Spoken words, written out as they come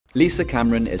Lisa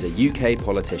Cameron is a UK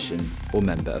politician or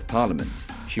Member of Parliament.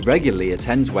 She regularly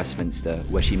attends Westminster,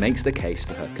 where she makes the case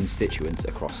for her constituents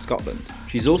across Scotland.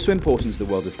 She's also important to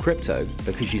the world of crypto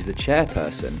because she's the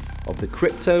chairperson of the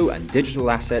Crypto and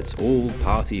Digital Assets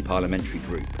All-Party Parliamentary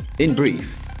Group. In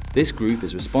brief, this group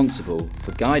is responsible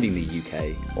for guiding the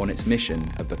UK on its mission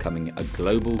of becoming a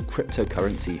global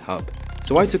cryptocurrency hub.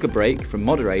 So I took a break from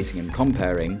moderating and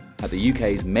comparing at the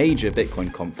UK's major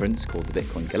Bitcoin conference called the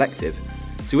Cointelegraph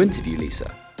to interview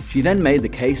Lisa. She then made the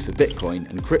case for Bitcoin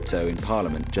and crypto in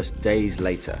Parliament just days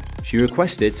later. She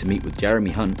requested to meet with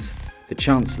Jeremy Hunt, the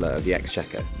Chancellor of the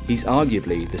Exchequer. He's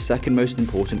arguably the second most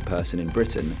important person in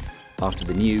Britain after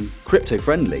the new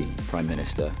crypto-friendly Prime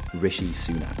Minister Rishi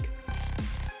Sunak.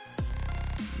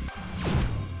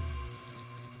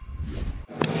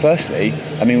 Firstly,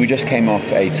 we just came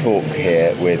off a talk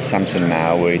here with Samsung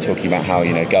Now where we're talking about how,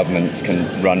 governments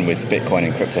can run with Bitcoin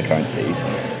and cryptocurrencies.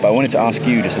 But I wanted to ask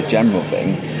you just a general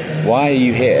thing. Why are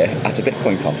you here at a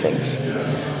Bitcoin conference?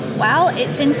 Well,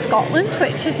 it's in Scotland,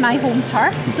 which is my home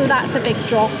turf, so that's a big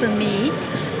draw for me.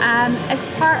 As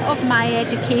part of my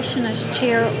education as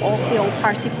chair of the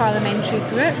All-Party Parliamentary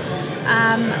Group,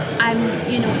 I'm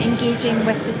engaging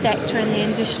with the sector and the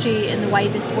industry in the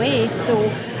widest way. So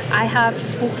I have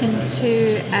spoken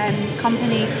to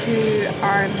companies who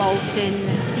are involved in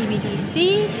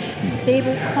CBDC,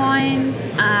 stable coins,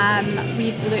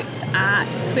 we've looked at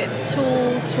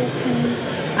crypto tokens,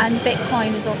 and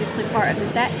Bitcoin is obviously part of the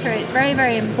sector. It's very,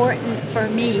 very important for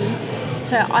me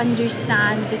to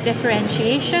understand the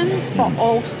differentiations, but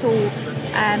also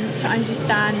to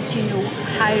understand,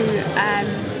 how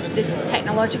the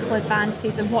technological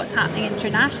advances and what's happening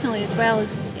internationally, as well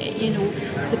as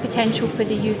the potential for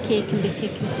the UK can be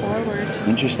taken forward.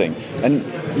 Interesting. And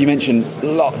you mentioned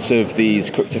lots of these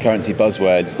cryptocurrency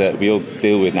buzzwords that we all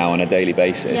deal with now on a daily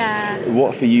basis. Yeah.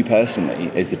 What for you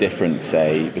personally is the difference,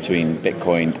 say, between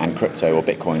Bitcoin and crypto, or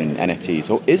Bitcoin and NFTs?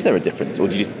 Or is there a difference, or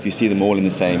do you see them all in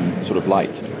the same sort of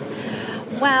light?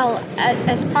 Well,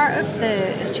 as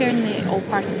chairing the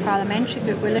All-Party Parliamentary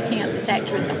Group, we're looking at the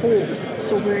sector as a whole.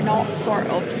 So we're not sort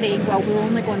of saying, well, we're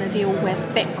only going to deal with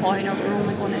Bitcoin, or we're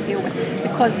only going to deal with...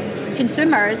 Because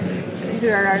consumers, who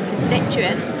are our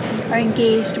constituents, are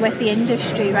engaged with the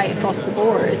industry right across the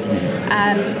board.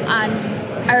 And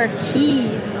our key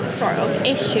sort of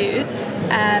issue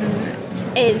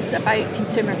is about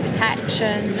consumer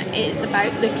protection. It's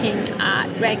about looking at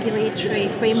regulatory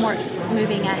frameworks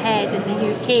moving ahead in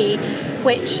the UK,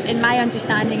 which, in my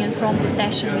understanding and from the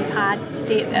session we've had to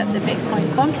date at the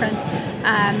Bitcoin conference,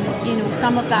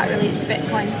 some of that relates to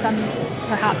Bitcoin, some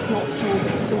perhaps not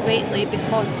so greatly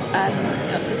because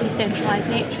of the decentralised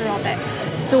nature of it.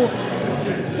 So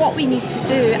what we need to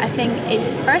do, I think,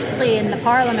 is firstly in the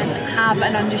Parliament have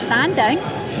an understanding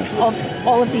of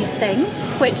all of these things,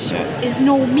 which is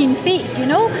no mean feat,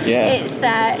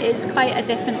 It's quite a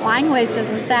different language, as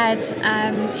I said.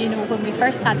 When we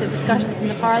first had the discussions in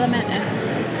the Parliament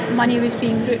and money was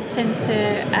being grouped into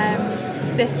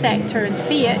this sector and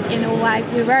fiat,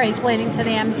 we were explaining to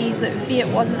the MPs that fiat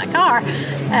wasn't a car.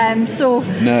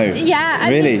 No. Yeah.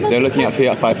 Really? They're looking at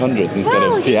fiat 500s instead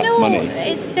of fiat money.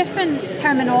 It's different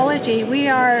terminology. We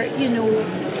are,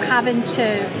 having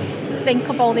to think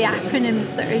of all the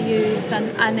acronyms that are used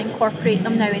and incorporate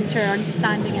them now into our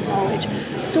understanding and knowledge.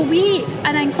 So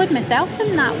and I include myself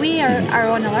in that, we are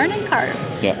on a learning curve.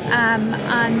 Yeah.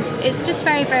 And it's just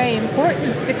very, very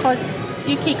important because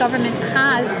UK government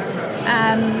has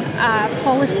a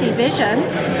policy vision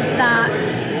that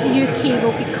the UK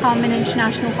will become an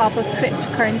international hub of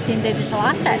cryptocurrency and digital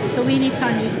assets. So we need to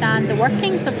understand the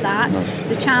workings of that,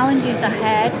 the challenges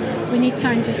ahead. We need to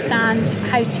understand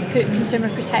how to put consumer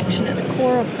protection at the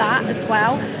core of that as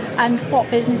well, and what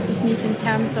businesses need in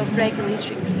terms of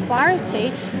regulatory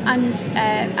clarity. And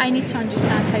I need to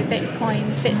understand how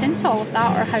Bitcoin fits into all of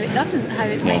that, or how it doesn't, how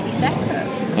it might be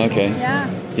separate. Okay.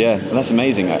 Yeah, well, that's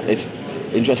amazing. It's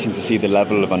interesting to see the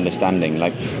level of understanding.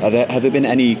 Have there been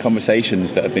any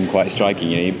conversations that have been quite striking?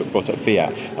 You brought up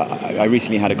fiat. I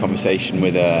recently had a conversation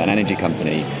with an energy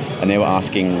company, and they were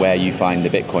asking where you find the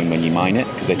Bitcoin when you mine it,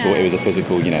 because they thought it was a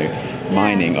physical,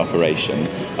 mining operation.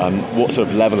 What sort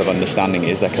of level of understanding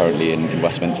is there currently in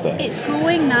Westminster? It's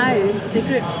growing now. The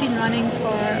group's been running for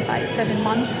about 7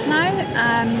 months now.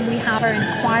 We have our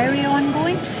inquiry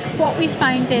ongoing. What we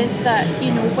find is that,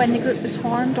 when the group was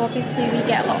formed, obviously we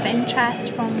get a lot of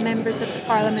interest from members of the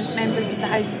Parliament, members of the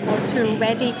House of Lords who are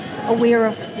already aware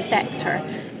of the sector,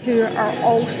 who are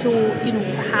also,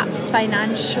 perhaps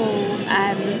financial,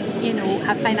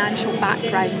 have financial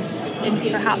backgrounds in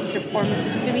perhaps their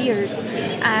formative careers.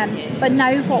 But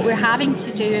now what we're having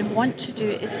to do and want to do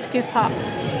is scoop up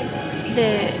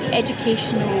the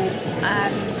educational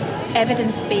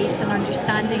evidence base and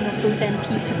understanding of those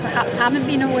MPs who perhaps haven't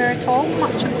been aware at all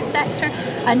much of the sector,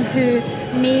 and who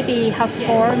maybe have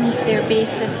formed their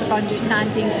basis of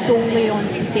understanding solely on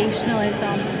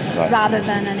sensationalism rather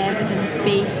than an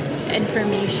evidence-based,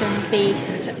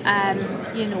 information-based,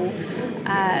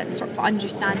 sort of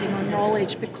understanding or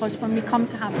knowledge. Because when we come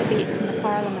to have debates in the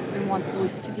Parliament, we want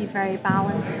those to be very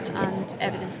balanced and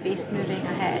evidence-based, moving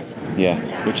ahead.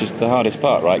 Yeah, which is the hardest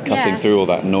part, right? Cutting through all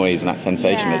that noise and that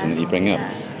sensationalism that you bring up.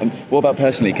 And what about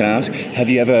personally, can I ask, have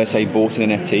you ever, say, bought an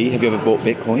NFT? Have you ever bought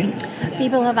Bitcoin?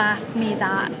 People have asked me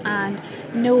that, and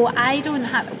no, I don't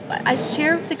have. As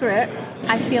chair of the group,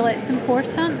 I feel it's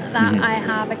important that I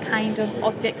have a kind of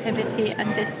objectivity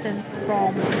and distance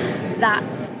from that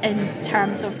in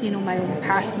terms of, my own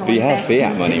personal investments. But you have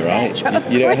fiat money, right?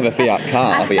 You don't have a fiat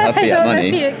car, but you have fiat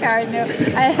money. I don't have a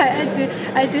fiat car,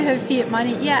 no. I do have fiat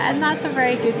money, yeah, and that's a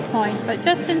very good point. But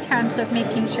just in terms of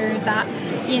making sure that,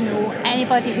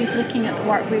 anybody who's looking at the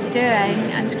work we're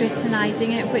doing and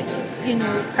scrutinising it, which is,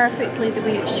 perfectly the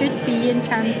way it should be in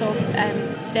terms of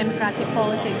democratic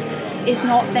politics, is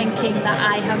not thinking that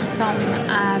I have some,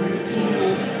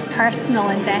 personal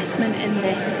investment in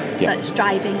this that's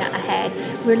driving it ahead.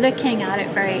 We're looking at it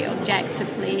very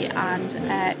objectively, and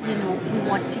we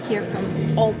want to hear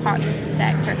from all parts of the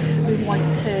sector. We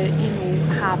want to,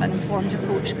 have an informed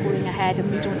approach going ahead,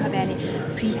 and we don't have any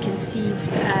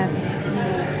preconceived,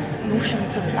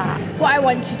 notions of that. What I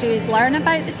want to do is learn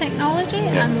about the technology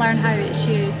and learn how it's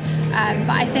used.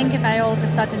 But I think if I all of a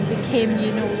sudden became,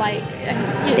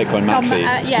 Bitcoin maxi.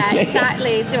 Yeah,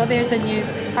 exactly. Well, there's a new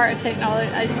part of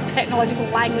technological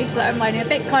language that I'm learning.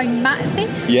 Bitcoin maxi.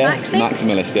 Yeah,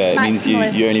 maximalist. Yeah, it means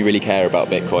you only really care about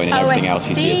Bitcoin, and everything else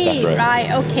you see as separate.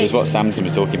 Right. Okay. It's what Samson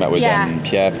was talking about with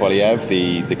Pierre Poilievre,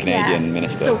 the Canadian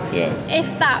minister. So if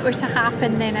that were to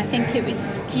happen, then I think it would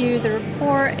skew the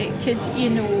report. It could,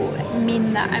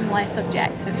 mean that I'm less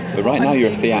objective to. But right now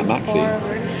you're a fiat maxi.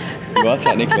 You are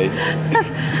technically.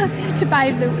 To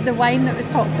buy the wine that was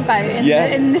talked about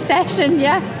in the session,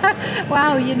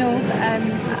 Wow,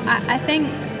 I think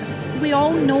we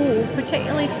all know,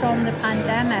 particularly from the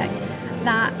pandemic,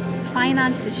 that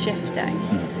finance is shifting.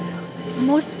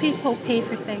 Most people pay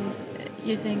for things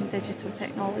using digital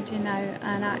technology now,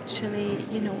 and actually,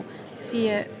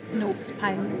 fiat notes,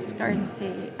 pounds,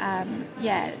 currency,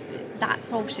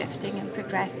 that's all shifting and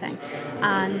progressing.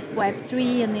 And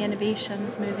Web3 and the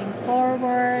innovations moving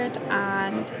forward,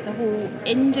 and the whole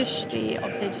industry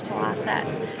of digital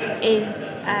assets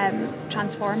is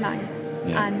transforming,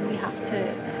 and we have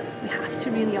to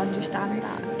really understand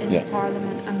that in the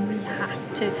Parliament, and we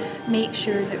have to make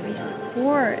sure that we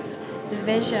support the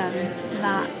vision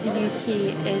that the UK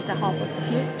is a hub of the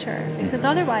future, because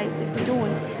otherwise, if we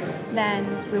don't, then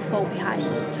we'll fall behind.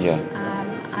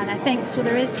 And I think so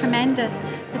there is tremendous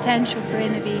potential for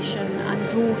innovation and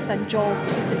growth and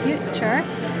jobs of the future,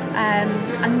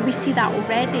 and we see that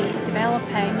already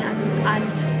developing,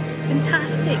 and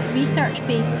fantastic research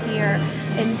base here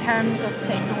in terms of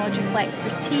technological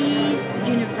expertise,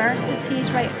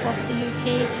 universities right across the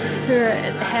UK who are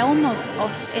at the helm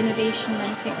of innovation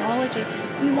and technology.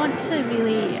 We want to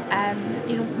really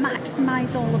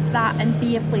maximise all of that and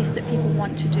be a place that people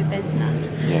want to do business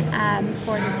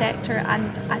for the sector.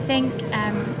 And I think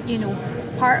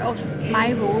part of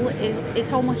my role is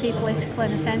it's almost apolitical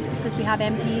in a sense, because we have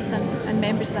MPs and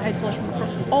members of the House of Lords from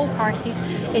across all parties,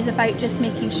 is about just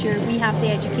making sure we have the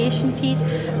education piece,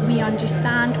 we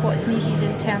understand what's needed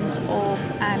in terms of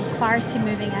clarity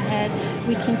moving ahead.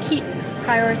 We can keep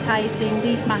prioritising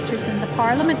these matters in the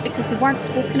Parliament because they weren't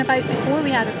spoken about before.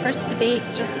 We had our first debate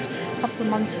just a couple of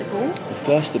months ago. The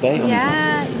first debate on these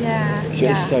matters? So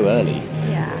it's so early?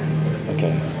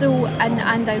 Okay. So,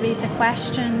 and I raised a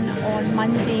question on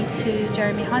Monday to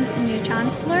Jeremy Hunt, the new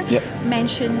Chancellor,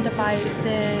 mentioned about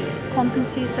the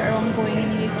conferences that are ongoing in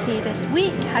the UK this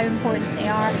week, how important they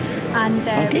are, and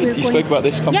you spoke about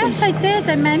this conference. Yes, I did.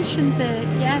 I mentioned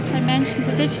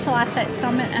the Digital Asset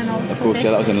Summit, and also of course,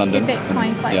 that was in London. The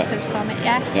Bitcoin Collective Summit.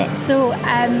 So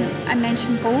I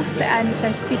mentioned both, and I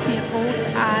was speaking at both,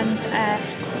 and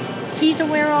he's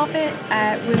aware of it.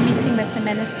 We're meeting with the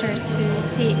Minister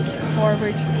to take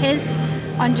forward his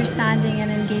understanding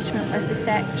and engagement with the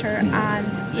sector,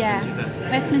 and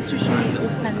Westminster's really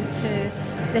open to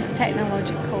this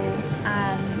technological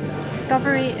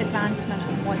discovery, advancement,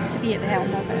 and wants to be at the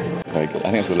helm of it. Very good.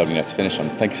 I think that's a lovely note to finish on.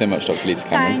 Thank you so much, Dr. Lisa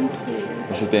Cameron. Thank you.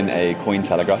 This has been a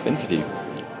Cointelegraph interview.